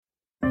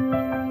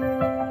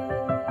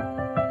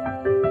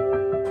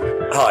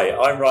Hi,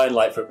 I'm Ryan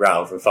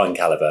Lightfoot-Brown from Fund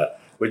Caliber.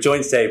 We're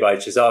joined today by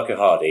Chisako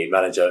Hardy,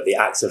 manager of the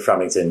AXA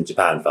Framington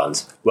Japan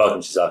Fund. Welcome,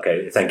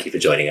 Chisako. Thank you for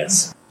joining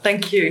us.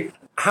 Thank you.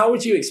 How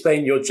would you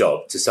explain your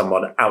job to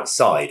someone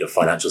outside of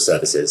financial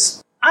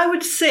services? I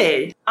would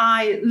say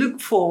I look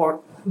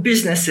for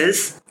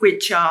businesses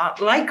which are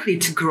likely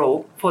to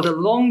grow for the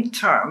long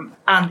term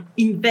and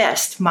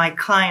invest my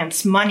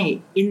clients'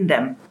 money in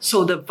them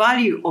so the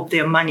value of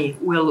their money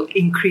will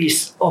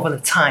increase over the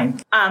time.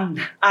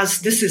 And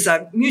as this is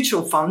a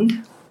mutual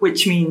fund,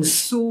 which means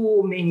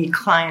so many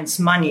clients'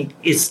 money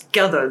is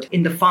gathered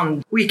in the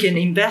fund, we can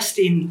invest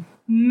in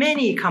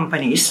many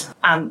companies,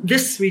 and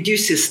this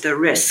reduces the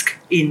risk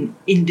in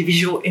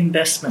individual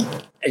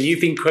investment. And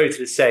you've been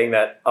quoted as saying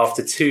that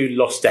after 2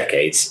 lost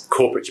decades,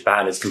 corporate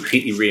Japan has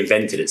completely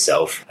reinvented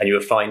itself, and you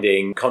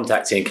are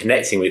contacting and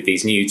connecting with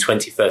these new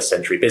 21st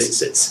century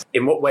businesses.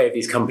 In what way have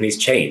these companies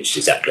changed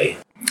exactly?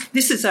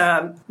 This is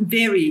a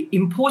very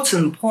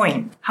important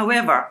point.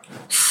 However,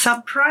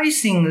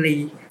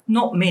 surprisingly,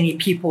 not many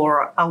people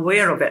are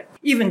aware of it.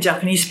 Even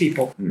Japanese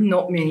people,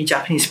 not many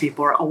Japanese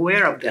people are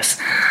aware of this.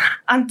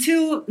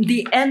 Until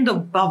the end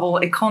of bubble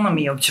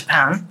economy of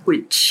Japan,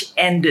 which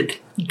ended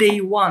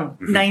day one,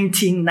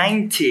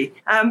 1990,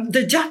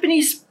 the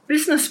Japanese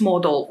business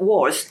model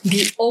was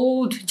the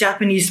old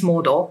Japanese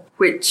model,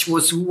 which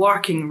was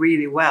working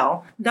really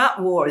well. That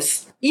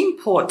was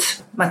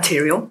import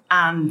material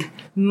and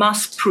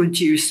mass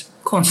produce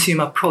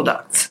consumer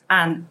products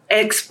and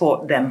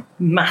export them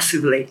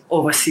massively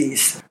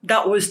overseas.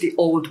 That was the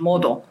old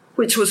model,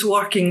 which was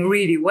working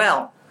really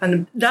well.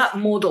 And that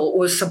model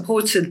was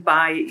supported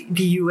by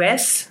the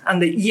US,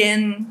 and the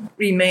yen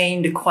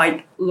remained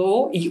quite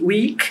low,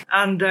 weak.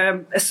 And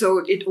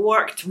so it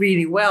worked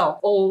really well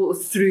all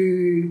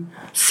through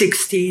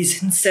 60s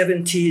and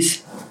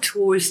 70s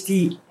towards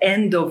the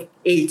end of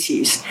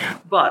 80s.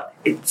 But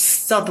it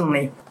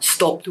suddenly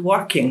stopped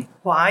working.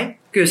 Why?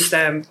 Because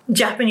the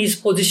Japanese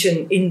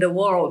position in the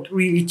world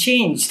really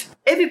changed.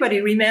 Everybody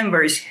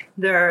remembers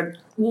the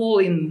wall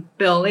in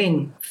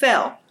Berlin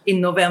fell in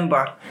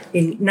November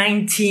in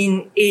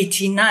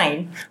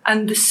 1989.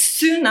 And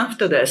soon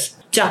after this,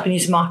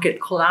 Japanese market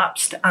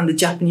collapsed and the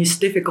Japanese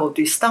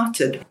difficulty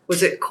started.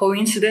 Was it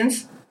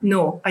coincidence?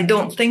 No, I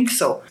don't think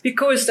so.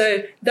 Because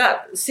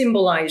that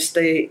symbolized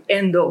the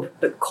end of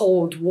the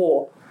Cold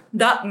War.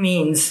 That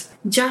means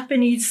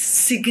Japanese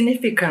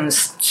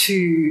significance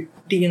to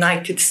the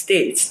United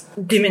States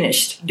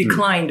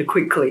declined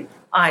quickly,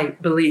 I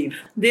believe.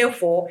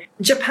 Therefore,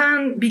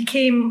 Japan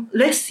became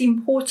less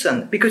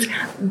important because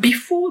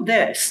before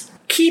this,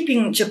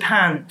 keeping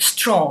Japan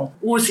strong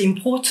was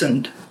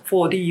important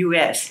for the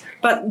US.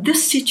 But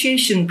this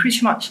situation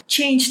pretty much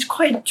changed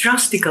quite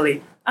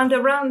drastically. And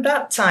around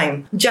that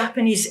time,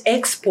 Japanese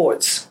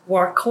exports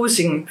were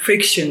causing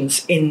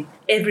frictions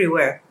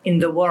everywhere in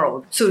the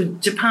world. So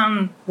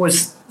Japan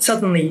was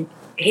suddenly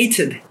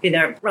hated,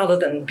 rather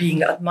than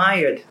being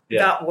admired. Yeah.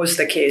 That was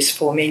the case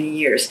for many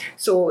years.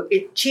 So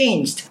it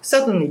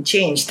suddenly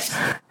changed,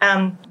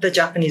 and the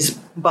Japanese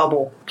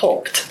bubble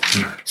popped.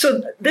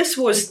 So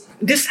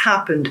this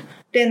happened.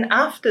 Then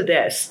after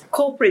this,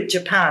 corporate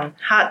Japan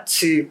had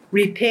to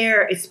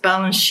repair its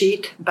balance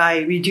sheet by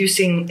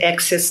reducing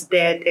excess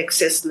debt,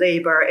 excess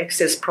labor,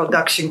 excess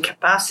production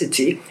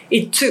capacity.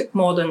 It took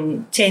more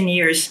than 10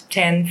 years,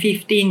 10,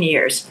 15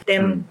 years.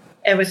 Then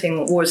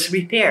everything was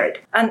repaired.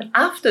 And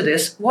after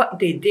this, what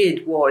they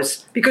did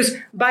was, because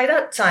by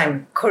that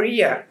time,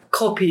 Korea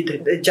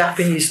copied the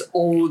Japanese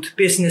old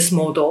business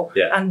model,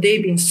 and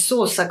they've been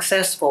so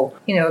successful.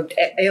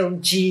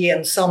 LG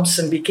and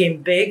Samsung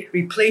became big,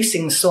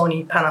 replacing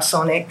Sony,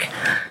 Panasonic.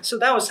 So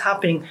that was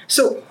happening.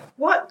 So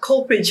what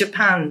corporate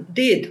Japan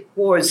did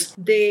was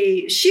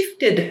they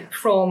shifted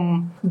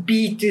from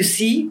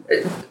B2C,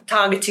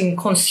 targeting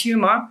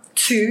consumer,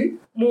 to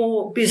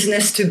more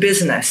business to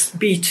business,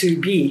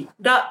 B2B.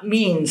 That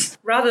means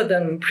rather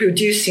than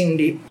producing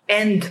the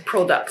end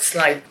products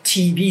like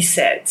TV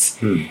sets,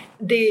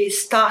 they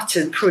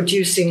started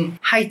producing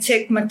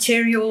high-tech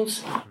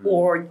materials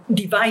or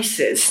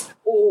devices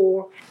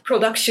or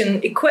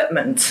production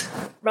equipment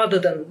rather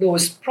than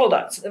those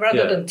products,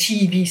 rather than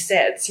TV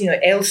sets,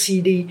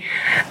 LCD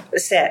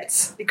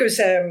sets. Because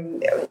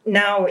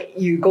now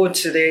you go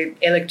to the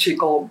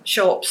electrical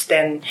shops,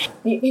 then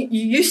you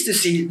used to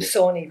see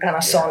Sony,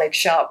 Panasonic,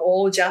 Sharp,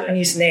 all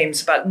Japanese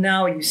names, but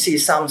now you see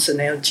Samsung,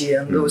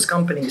 LG, and those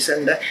companies.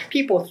 And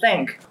people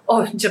think,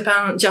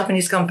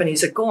 Japanese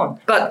companies are gone.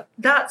 But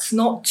that's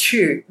not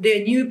true.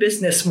 Their new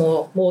business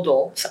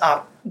models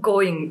are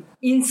going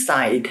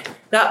inside.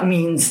 That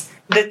means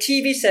the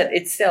TV set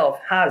itself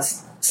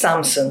has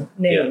Samsung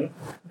name,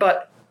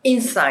 but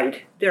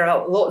inside there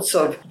are lots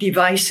of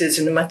devices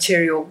and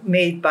material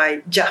made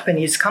by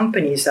Japanese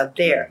companies are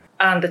there.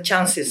 And the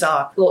chances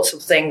are lots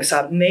of things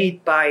are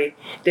made by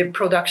the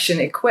production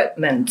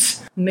equipment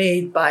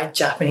made by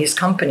Japanese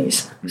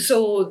companies.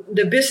 So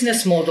the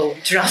business model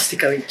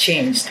drastically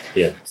changed.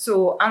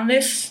 So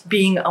unless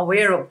being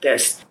aware of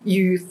this,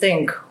 you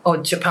think,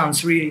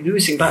 Japan's really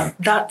losing, but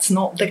that's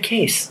not the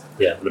case.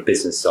 Yeah, on the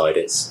business side,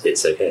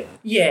 it's okay.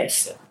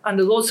 Yes. Yeah. And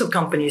lots of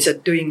companies are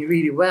doing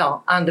really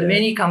well. And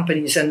many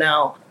companies are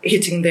now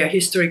hitting their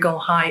historical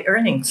high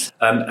earnings.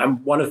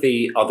 And one of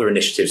the other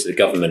initiatives the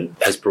government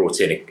has brought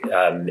in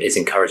is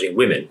encouraging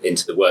women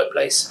into the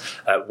workplace.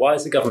 Why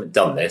has the government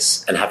done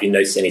this? And have you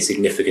noticed any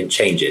significant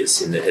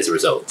changes as a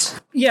result?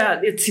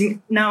 Yeah,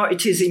 now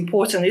it is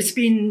important.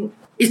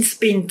 It's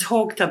been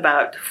talked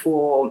about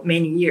for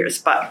many years,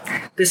 but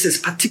this is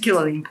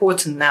particularly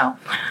important now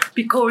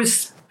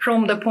because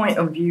from the point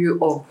of view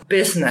of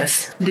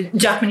business, the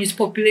Japanese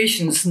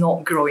population is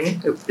not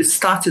growing. It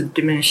started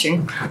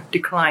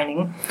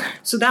declining.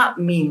 So that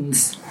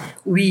means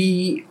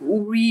we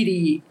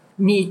really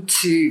need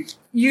to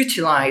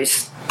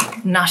utilize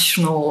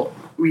national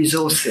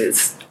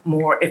resources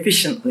more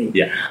efficiently.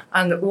 Yeah.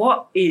 And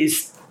what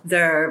is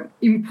the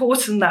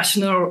important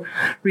national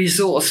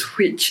resource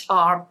which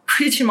are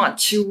pretty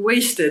much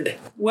wasted?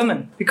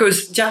 Women,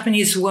 because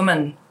Japanese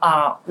women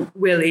are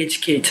well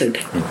educated.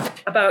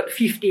 About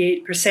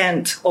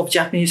 58% of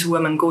Japanese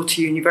women go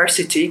to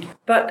university,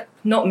 but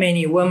not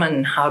many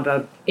women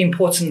have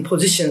important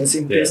positions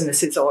in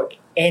businesses or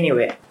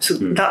anywhere. So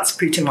that's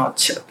pretty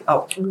much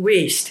a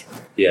waste.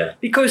 Yeah.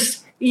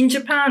 Because in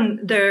Japan,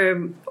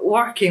 the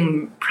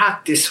working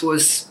practice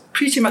was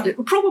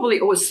probably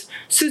it was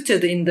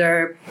suited in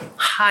their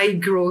high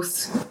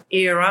growth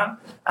era,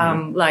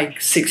 like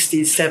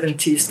 60s,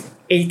 70s,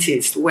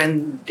 80s,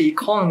 when the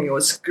economy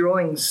was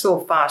growing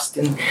so fast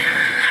and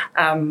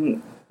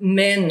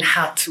men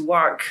had to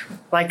work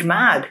like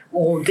mad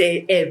all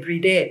day, every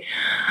day.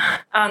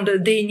 And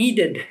they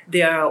needed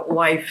their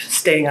wife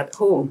staying at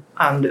home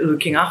and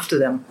looking after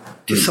them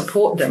to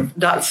support them.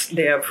 That's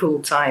their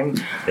full-time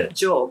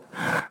job.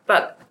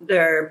 But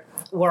their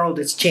world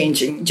is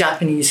changing.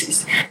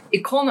 Japanese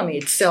economy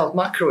itself,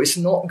 macro, is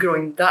not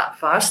growing that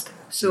fast.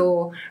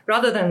 So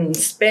rather than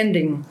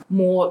spending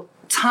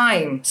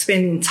time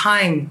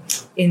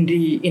in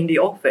the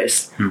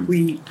office,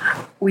 we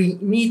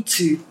need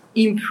to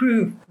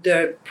improve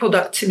the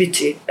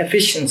productivity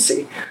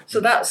efficiency. So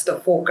that's the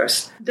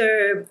focus.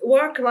 The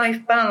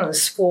work-life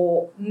balance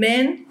for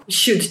men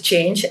should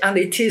change, and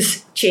it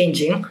is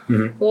changing.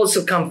 Lots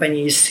of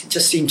companies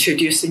just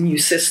introduced a new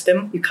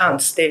system. You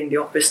can't stay in the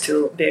office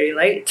till very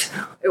late.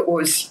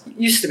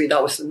 Used to be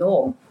that was the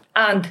norm.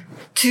 And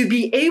to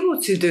be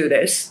able to do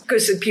this,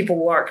 because people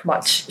work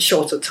much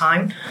shorter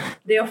time,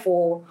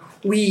 therefore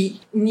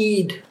we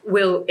need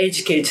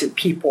well-educated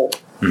people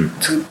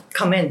to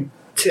come in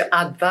to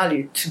add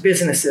value to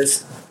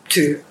businesses,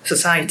 to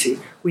society.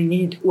 We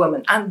need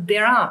women. And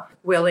there are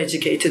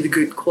well-educated,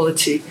 good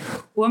quality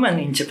women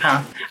in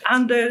Japan.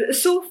 And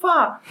so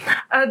far,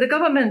 the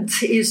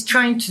government is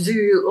trying to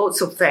do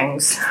lots of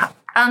things.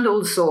 And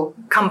also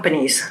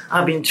companies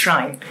have been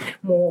trying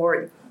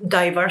more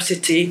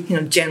diversity,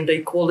 gender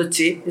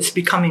equality is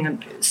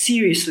becoming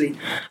seriously,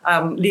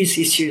 these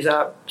issues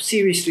are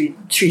seriously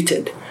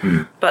treated,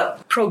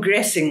 but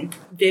progressing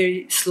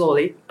very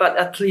slowly, but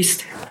at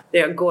least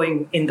they are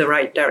going in the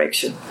right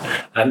direction.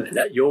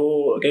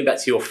 You're going back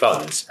to your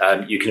fund.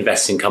 You can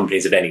invest in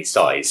companies of any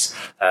size,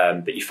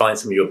 but you find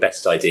some of your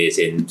best ideas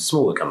in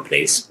smaller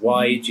companies.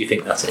 Why do you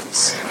think that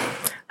is?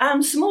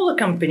 Smaller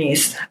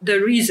companies, the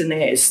reason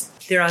is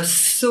there are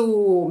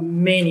so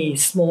many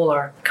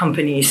smaller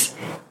companies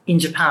in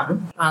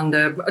Japan, and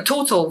a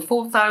total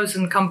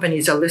 4,000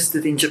 companies are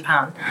listed in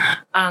Japan.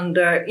 And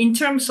in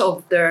terms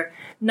of the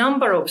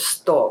number of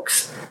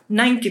stocks,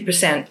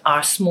 90%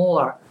 are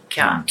smaller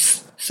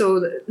caps.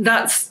 So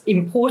that's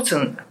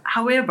important.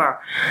 However,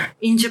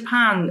 in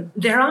Japan,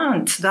 there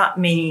aren't that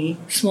many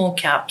small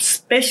cap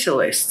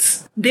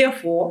specialists.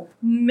 Therefore,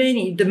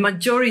 the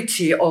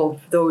majority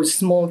of those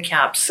small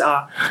caps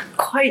are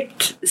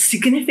quite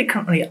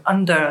significantly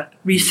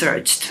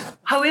under-researched.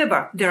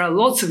 However, there are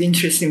lots of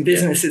interesting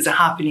businesses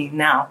happening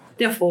now.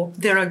 Therefore,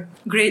 there are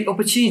great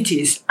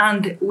opportunities,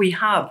 and we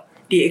have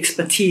the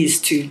expertise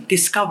to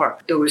discover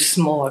those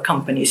smaller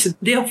companies.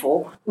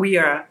 Therefore, we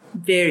are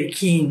very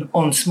keen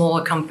on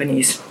smaller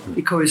companies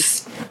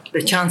because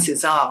the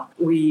chances are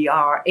we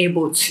are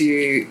able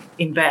to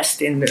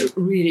invest in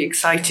really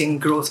exciting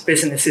growth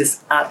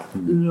businesses at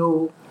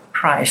low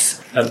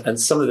price. And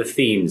some of the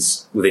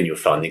themes within your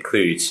fund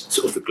include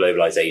sort of the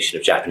globalization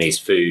of Japanese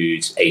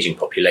food, aging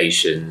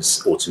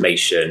populations,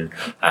 automation,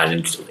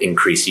 and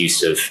increased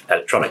use of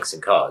electronics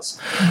in cars.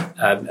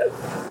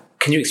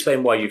 Can you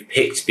explain why you've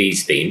picked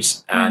these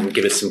themes and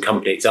give us some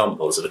company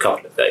examples of a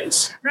couple of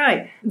those?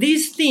 Right.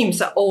 These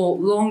themes are all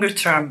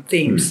longer-term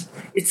themes.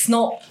 It's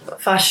not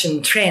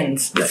fashion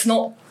trends. No. It's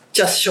not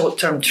just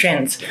short-term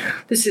trends.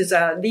 These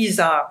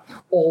are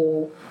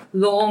all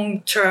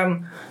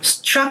long-term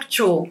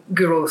structural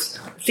growth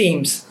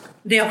themes.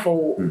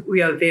 Therefore,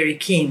 we are very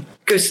keen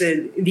because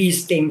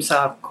these themes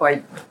are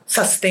quite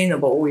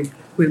sustainable, we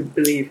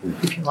believe,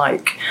 if you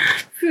like.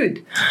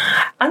 Food.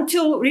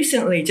 until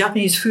recently,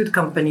 Japanese food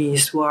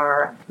companies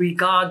were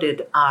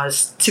regarded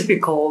as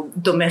typical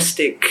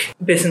domestic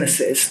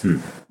businesses.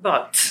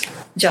 But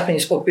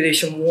Japanese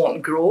population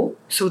won't grow,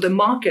 so the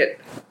market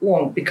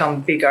won't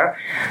become bigger.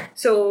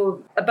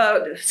 So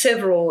about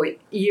several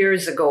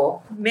years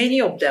ago,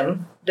 many of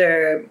them,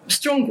 the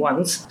strong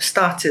ones,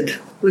 started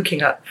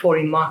looking at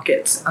foreign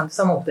markets, and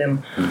some of them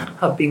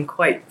have been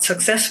quite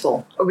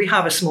successful. We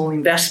have a small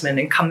investment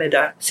in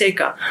Kameda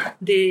Seika.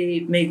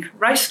 They make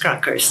rice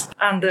crackers,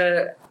 and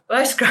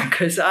rice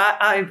crackers,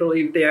 I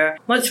believe they're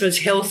much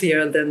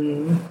healthier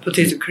than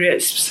potato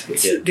crisps.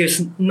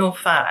 There's no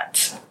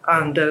fat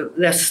and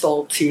less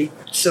salty,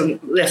 so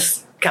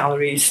less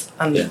calories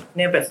and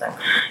everything.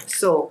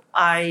 So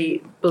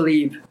I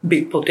believe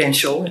big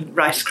potential in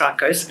rice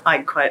crackers. I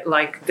quite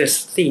like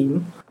this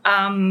theme.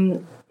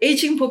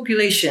 Aging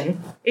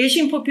population.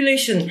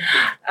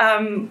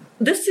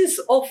 This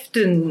is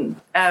often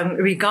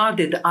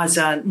regarded as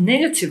a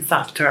negative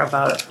factor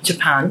about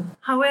Japan.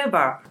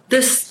 However,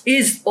 this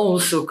is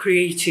also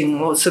creating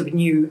lots of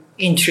new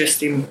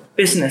interesting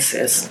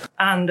businesses.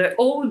 And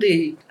all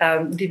the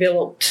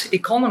developed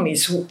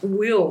economies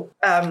will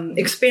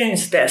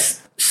experience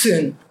this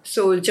soon.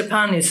 So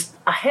Japan is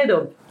ahead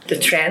of the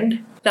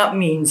trend. That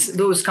means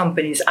those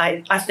companies,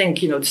 I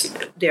think,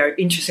 they are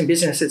interesting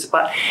businesses,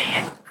 but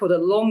for the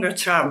longer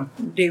term,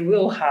 they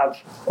will have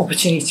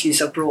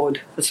opportunities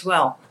abroad as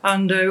well.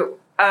 And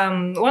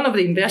one of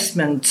the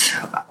investments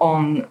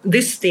on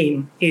this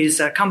theme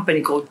is a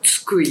company called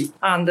Tsukui.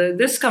 And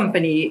this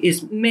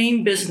company's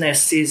main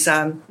business is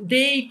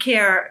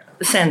daycare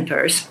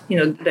centers.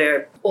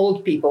 The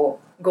old people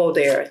go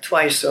there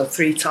twice or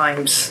three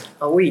times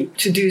a week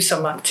to do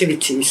some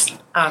activities.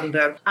 And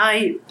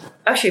I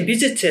actually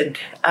visited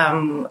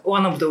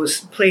one of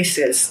those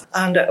places,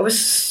 and it was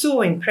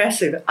so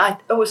impressive.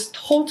 It was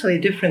totally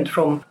different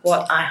from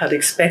what I had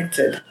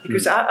expected,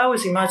 because I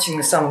was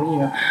imagining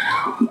some,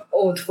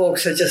 old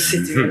folks are just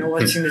sitting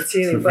watching the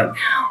TV, but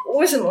it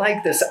wasn't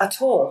like this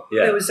at all.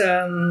 Yeah. There was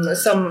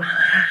some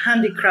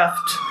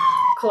handicraft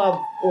club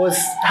was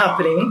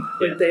happening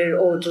with the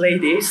old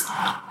ladies,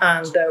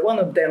 and one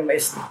of them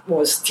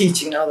was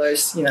teaching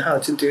others, how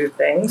to do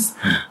things,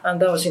 and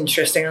that was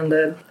interesting. And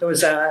there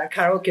was a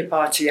karaoke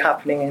party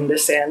happening in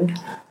this end,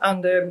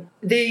 and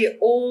they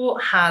all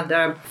had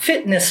a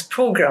fitness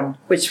program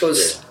which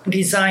was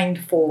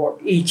designed for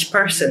each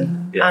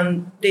person,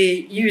 and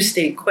they used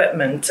the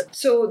equipment.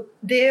 So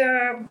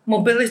their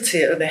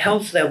mobility or the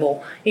health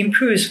level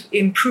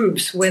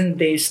improves when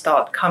they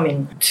start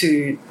coming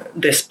to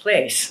this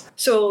place.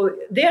 So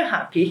they're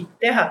happy.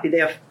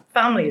 Their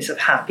families are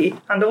happy,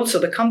 and also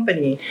the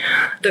company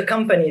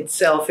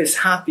itself is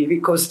happy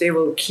because they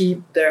will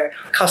keep their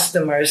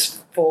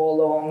customers for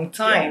a long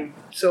time.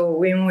 Yeah. So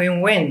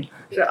win-win-win.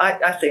 So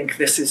I think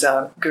this is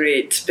a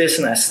great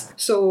business.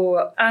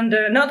 So, and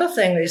another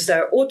thing is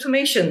that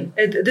automation.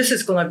 This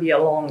is going to be a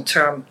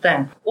long-term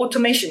thing.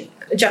 Automation.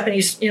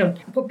 Japanese,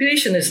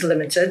 population is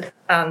limited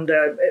and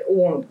it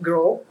won't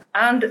grow.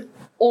 And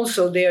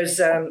also, there's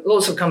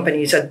lots of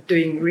companies are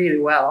doing really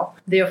well.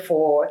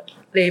 Therefore,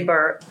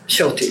 labor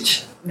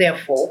shortage.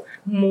 Therefore,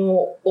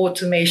 more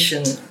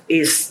automation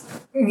is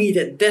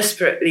needed,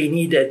 desperately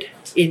needed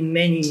in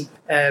many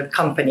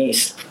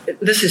companies.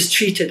 This is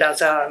treated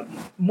as a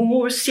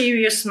more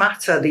serious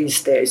matter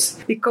these days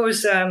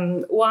because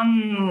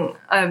the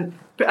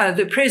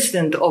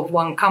president of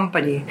one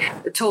company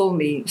told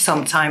me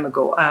some time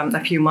ago,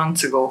 a few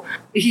months ago,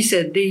 he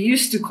said they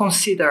used to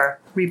consider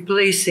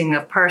replacing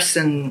a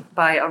person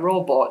by a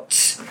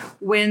robot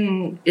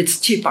when it's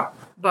cheaper.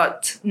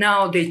 But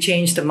now they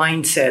changed the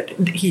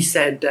mindset. He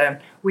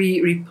said, we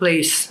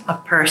replace a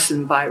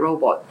person by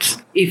robot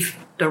if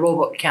the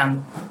robot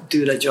can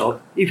do the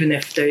job, even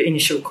if the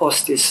initial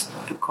cost is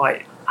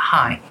quite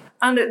high.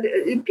 And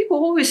people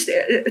always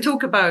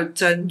talk about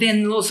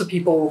then lots of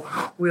people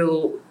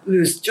will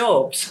lose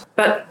jobs.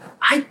 But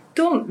I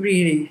don't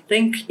really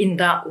think in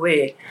that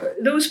way.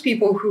 Those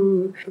people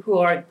who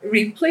are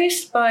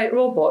replaced by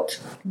robot,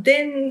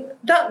 then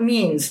that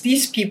means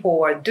these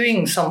people are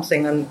doing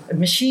something and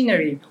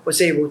machinery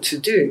was able to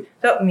do.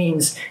 That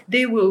means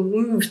they will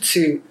move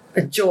to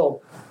a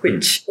job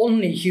which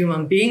only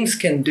human beings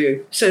can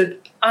do. So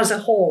as a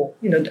whole,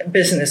 the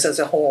business as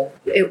a whole,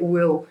 it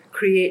will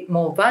create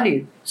more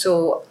value.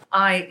 So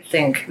I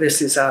think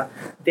this is a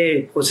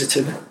very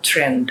positive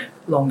trend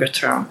longer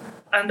term.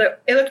 And the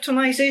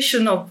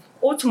electronization of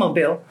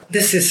automobile,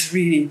 this is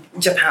really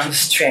Japan's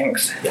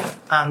strength. Yeah.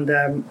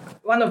 And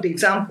one of the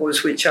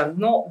examples which are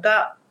not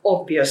that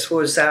obvious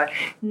was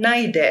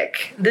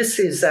Nidec.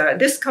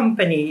 This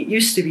company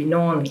used to be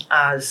known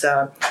as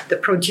the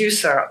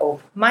producer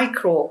of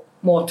micro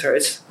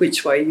motors,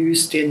 which were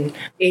used in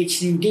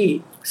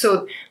HDD.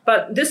 So,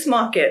 but this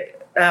market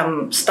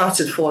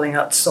started falling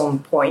at some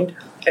point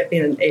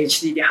in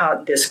HDD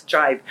hard disk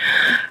drive.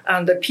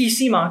 And the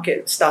PC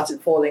market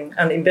started falling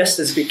and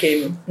investors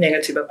became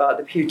negative about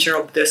the future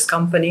of this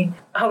company.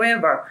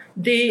 However,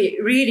 they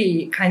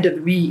really kind of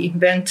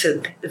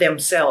reinvented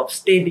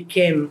themselves. They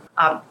became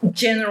a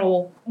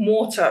general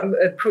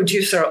motor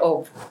producer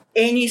of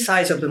any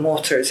size of the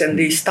motors, and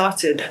they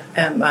started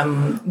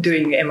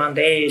doing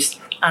M&As,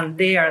 and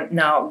they are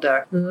now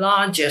the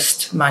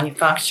largest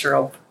manufacturer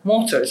of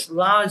motors,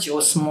 large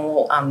or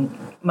small and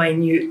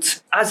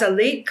minute. As a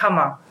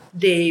latecomer,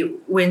 they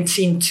went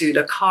into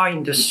the car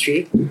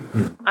industry,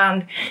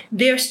 and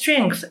their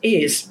strength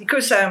is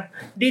because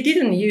they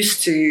didn't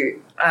used to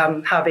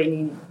have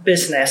any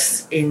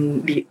business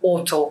in the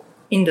auto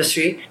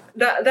industry.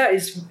 That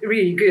is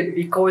really good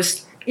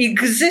because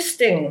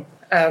existing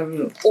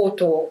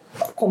auto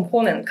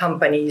component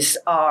companies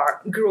are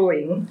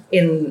growing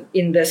in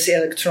this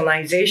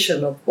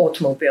electronization of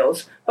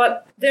automobiles,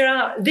 but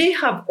they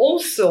have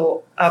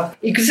also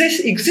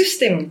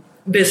existing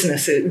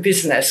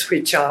business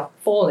which are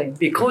falling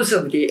because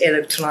of the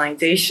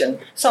electronization.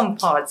 Some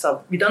parts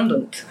are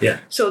redundant,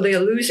 so they are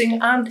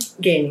losing and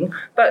gaining.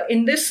 But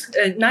in this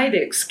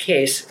Nidec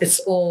case, it's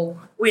all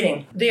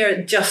winning. They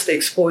are just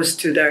exposed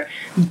to the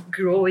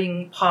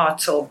growing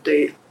parts of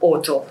the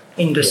auto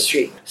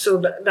industry.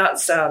 So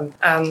that's an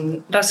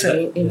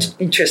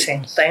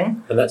interesting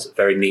thing. And that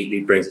very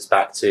neatly brings us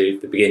back to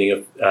the beginning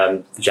of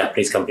the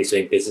Japanese companies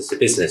doing business to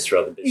business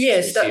rather than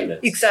business to consumers.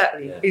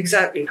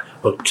 Exactly.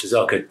 Well,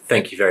 Chisako,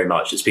 thank you very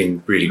much. It's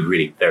been really,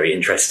 really very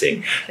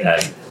interesting.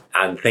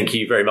 And thank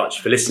you very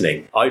much for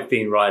listening. I've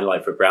been Ryan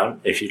Lightfoot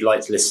Brown. If you'd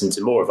like to listen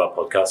to more of our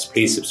podcasts,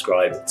 please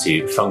subscribe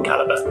to Fun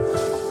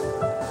Caliber.